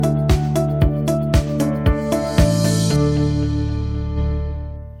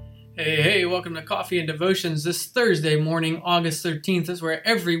welcome to Coffee and Devotions this Thursday morning, August 13th. This is where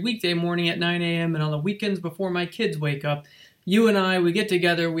every weekday morning at 9 a.m. and on the weekends before my kids wake up, you and I, we get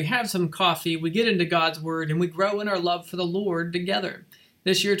together, we have some coffee, we get into God's Word, and we grow in our love for the Lord together.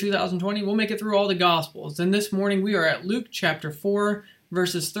 This year, 2020, we'll make it through all the Gospels. And this morning we are at Luke chapter 4,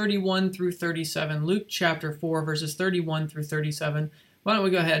 verses 31 through 37. Luke chapter 4, verses 31 through 37. Why don't we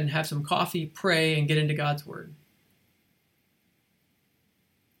go ahead and have some coffee, pray, and get into God's Word.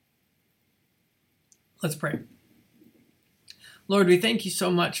 Let's pray. Lord, we thank you so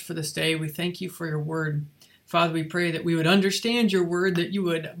much for this day. We thank you for your word. Father, we pray that we would understand your word, that you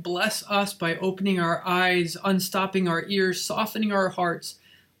would bless us by opening our eyes, unstopping our ears, softening our hearts.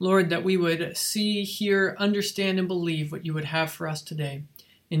 Lord, that we would see, hear, understand, and believe what you would have for us today.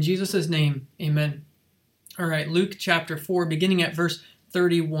 In Jesus' name, amen. All right, Luke chapter 4, beginning at verse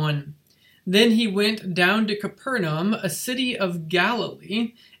 31. Then he went down to Capernaum, a city of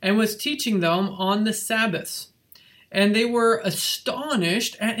Galilee, and was teaching them on the Sabbaths. And they were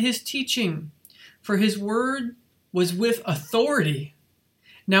astonished at his teaching, for his word was with authority.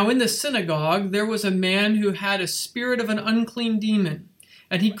 Now in the synagogue there was a man who had a spirit of an unclean demon,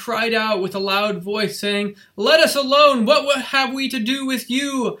 and he cried out with a loud voice, saying, "Let us alone! What have we to do with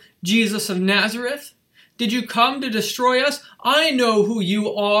you, Jesus of Nazareth? Did you come to destroy us? I know who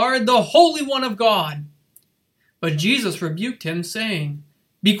you are, the Holy One of God." But Jesus rebuked him, saying,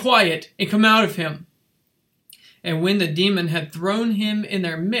 "Be quiet and come out of him." And when the demon had thrown him in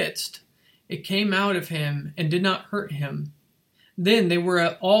their midst, it came out of him and did not hurt him. Then they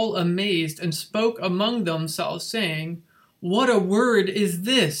were all amazed and spoke among themselves, saying, "What a word is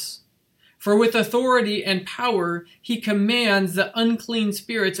this? For with authority and power he commands the unclean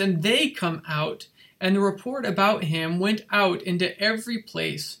spirits, and they come out." And the report about him went out into every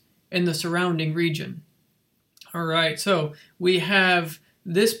place in the surrounding region. All right, so we have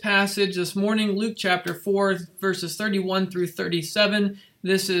this passage this morning, Luke chapter 4, verses 31 through 37.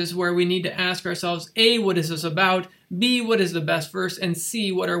 This is where we need to ask ourselves, A, what is this about? B, what is the best verse? And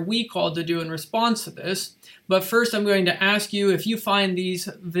C, what are we called to do in response to this? But first, I'm going to ask you, if you find these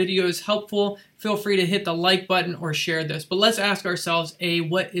videos helpful, feel free to hit the like button or share this. But let's ask ourselves, A,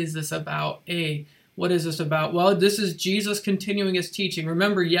 what is this about? A, what is this about? Well, this is Jesus continuing his teaching.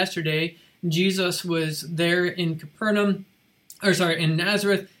 Remember yesterday, Jesus was there in in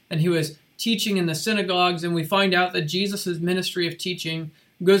Nazareth, and he was teaching in the synagogues, and we find out that Jesus' ministry of teaching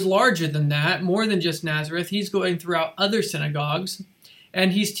goes larger than that, more than just Nazareth. He's going throughout other synagogues,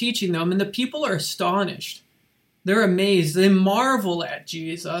 and he's teaching them, and the people are astonished. They're amazed. They marvel at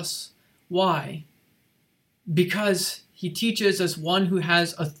Jesus. Why? Because he teaches as one who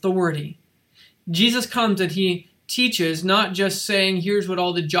has authority. Jesus comes and he teaches, not just saying, here's what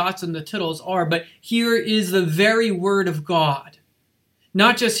all the jots and the tittles are, but here is the very word of God.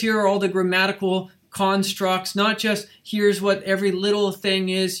 Not just here are all the grammatical constructs, not just here's what every little thing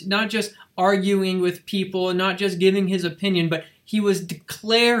is, not just arguing with people, not just giving his opinion, but he was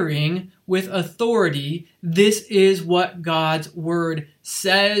declaring with authority, this is what God's word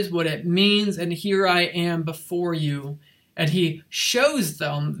says, what it means, and here I am before you. And he shows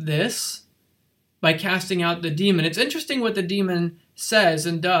them this by casting out the demon. It's interesting what the demon says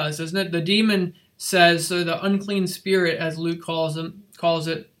and does, isn't it? The demon says, so the unclean spirit, as Luke calls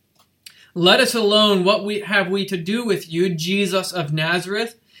it, "Let us alone. What have we to do with you, Jesus of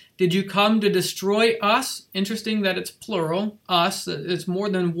Nazareth? Did you come to destroy us?" Interesting that it's plural, us. It's more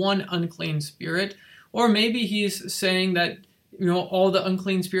than one unclean spirit. Or maybe he's saying that, all the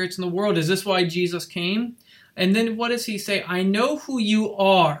unclean spirits in the world. Is this why Jesus came? And then what does he say? "I know who you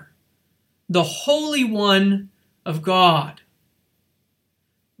are, the Holy One of God."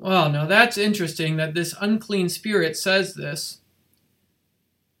 Well, now that's interesting that this unclean spirit says this,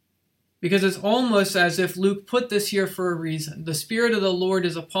 because it's almost as if Luke put this here for a reason. The Spirit of the Lord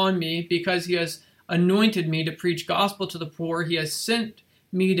is upon me because he has anointed me to preach gospel to the poor. He has sent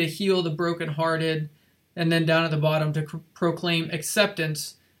me to heal the brokenhearted, and then down at the bottom to proclaim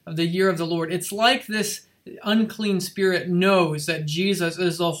acceptance of the year of the Lord. It's like this unclean spirit knows that Jesus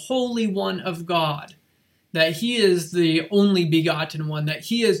is the Holy One of God, that he is the only begotten one, that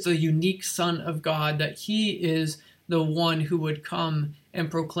he is the unique Son of God, that he is the one who would come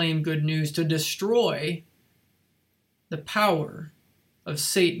and proclaim good news to destroy the power of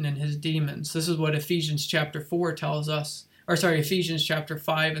Satan and his demons. This is what Ephesians chapter 4 tells us, Ephesians chapter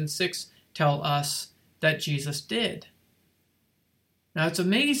 5 and 6 tell us that Jesus did. Now it's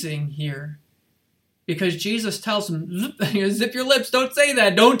amazing here, because Jesus tells him, zip your lips, don't say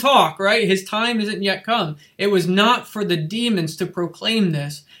that, don't talk, right? His time isn't yet come. It was not for the demons to proclaim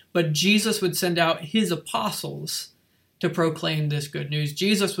this, but Jesus would send out his apostles to proclaim this good news.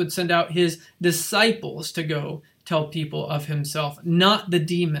 Jesus would send out his disciples to go tell people of himself, not the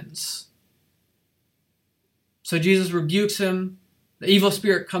demons. So Jesus rebukes him. The evil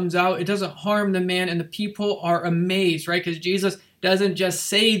spirit comes out. It doesn't harm the man, and the people are amazed, right? Because Jesus doesn't just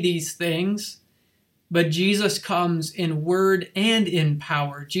say these things, but Jesus comes in word and in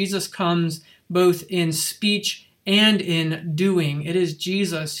power. Jesus comes both in speech and in doing. It is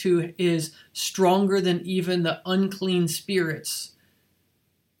Jesus who is stronger than even the unclean spirits.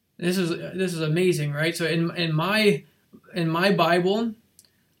 This is amazing, right? So in my Bible,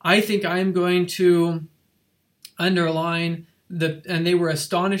 I think I'm going to underline and they were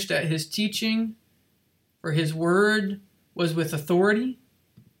astonished at his teaching, for his word was with authority.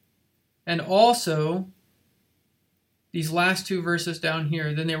 And also, these last two verses down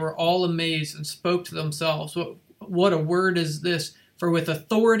here, then they were all amazed and spoke to themselves, what a word is this? For with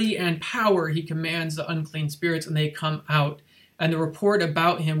authority and power he commands the unclean spirits, and they come out. And the report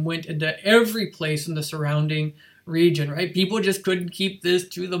about him went into every place in the surrounding region, right? People just couldn't keep this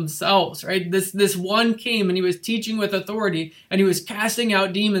to themselves, right? This one came and he was teaching with authority and he was casting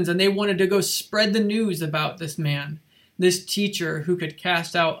out demons, and they wanted to go spread the news about this man, this teacher who could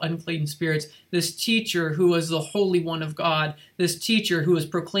cast out unclean spirits, this teacher who was the Holy One of God, this teacher who was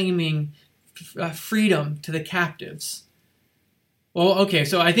proclaiming freedom to the captives. Well, okay,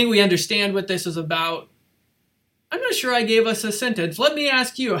 so I think we understand what this is about. I'm not sure I gave us a sentence. Let me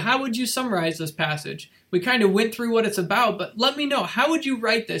ask you, how would you summarize this passage? We kind of went through what it's about, but let me know, how would you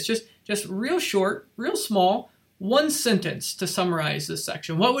write this? Just real short, real small, one sentence to summarize this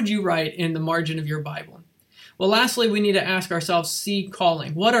section. What would you write in the margin of your Bible? Well, lastly, we need to ask ourselves, C,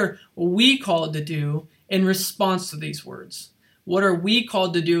 calling. What are we called to do in response to these words? What are we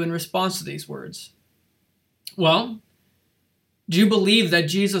called to do in response to these words? Well, do you believe that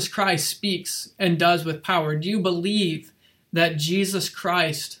Jesus Christ speaks and does with power? Do you believe that Jesus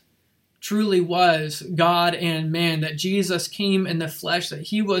Christ truly was God and man, that Jesus came in the flesh, that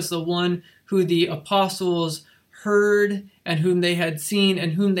he was the one who the apostles heard and whom they had seen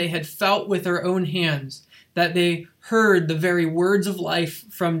and whom they had felt with their own hands, that they heard the very words of life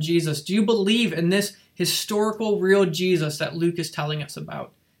from Jesus? Do you believe in this historical, real Jesus that Luke is telling us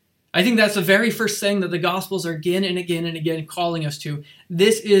about? I think that's the very first thing that the Gospels are again and again and again calling us to.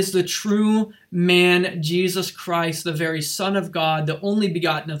 This is the true man, Jesus Christ, the very Son of God, the only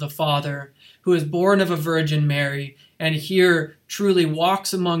begotten of the Father, who is born of a Virgin Mary, and here truly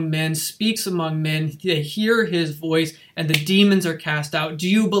walks among men, speaks among men. They hear his voice, and the demons are cast out. Do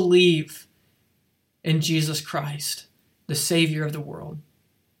you believe in Jesus Christ, the Savior of the world?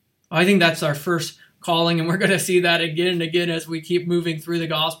 I think that's our first calling, and we're going to see that again and again as we keep moving through the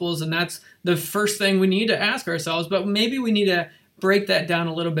Gospels, and that's the first thing we need to ask ourselves, but maybe we need to break that down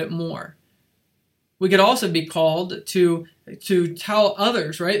a little bit more. We could also be called to tell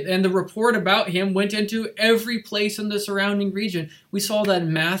others, right? And the report about him went into every place in the surrounding region. We saw that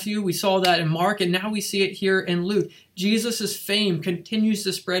in Matthew, we saw that in Mark, and now we see it here in Luke. Jesus' fame continues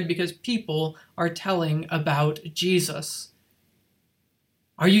to spread because people are telling about Jesus.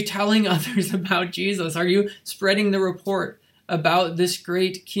 Are you telling others about Jesus? Are you spreading the report about this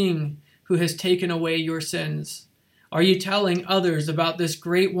great King who has taken away your sins? Are you telling others about this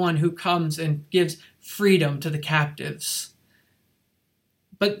great one who comes and gives freedom to the captives?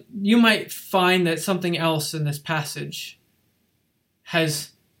 But you might find that something else in this passage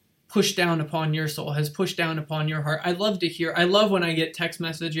has pushed down upon your soul, has pushed down upon your heart. I love when I get text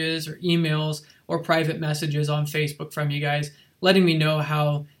messages or emails or private messages on Facebook from you guys, letting me know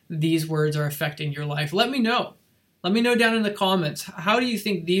how these words are affecting your life. Let me know. Let me know down in the comments. How do you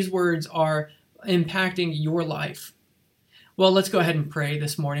think these words are impacting your life? Well, let's go ahead and pray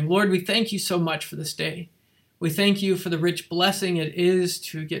this morning. Lord, we thank you so much for this day. We thank you for the rich blessing it is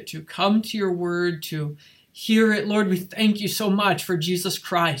to get to come to your word, to hear it. Lord, we thank you so much for Jesus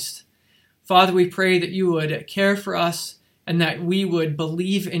Christ. Father, we pray that you would care for us and that we would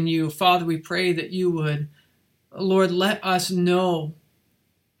believe in you. Father, we pray that you would, Lord, let us know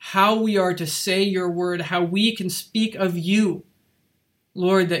how we are to say your word, how we can speak of you.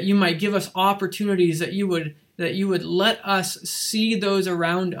 Lord, that you might give us opportunities, that you would let us see those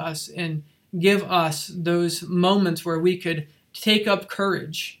around us and give us those moments where we could take up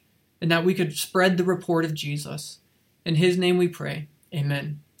courage and that we could spread the report of Jesus. In his name we pray.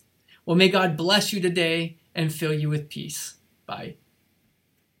 Amen. Well, may God bless you today and fill you with peace. Bye.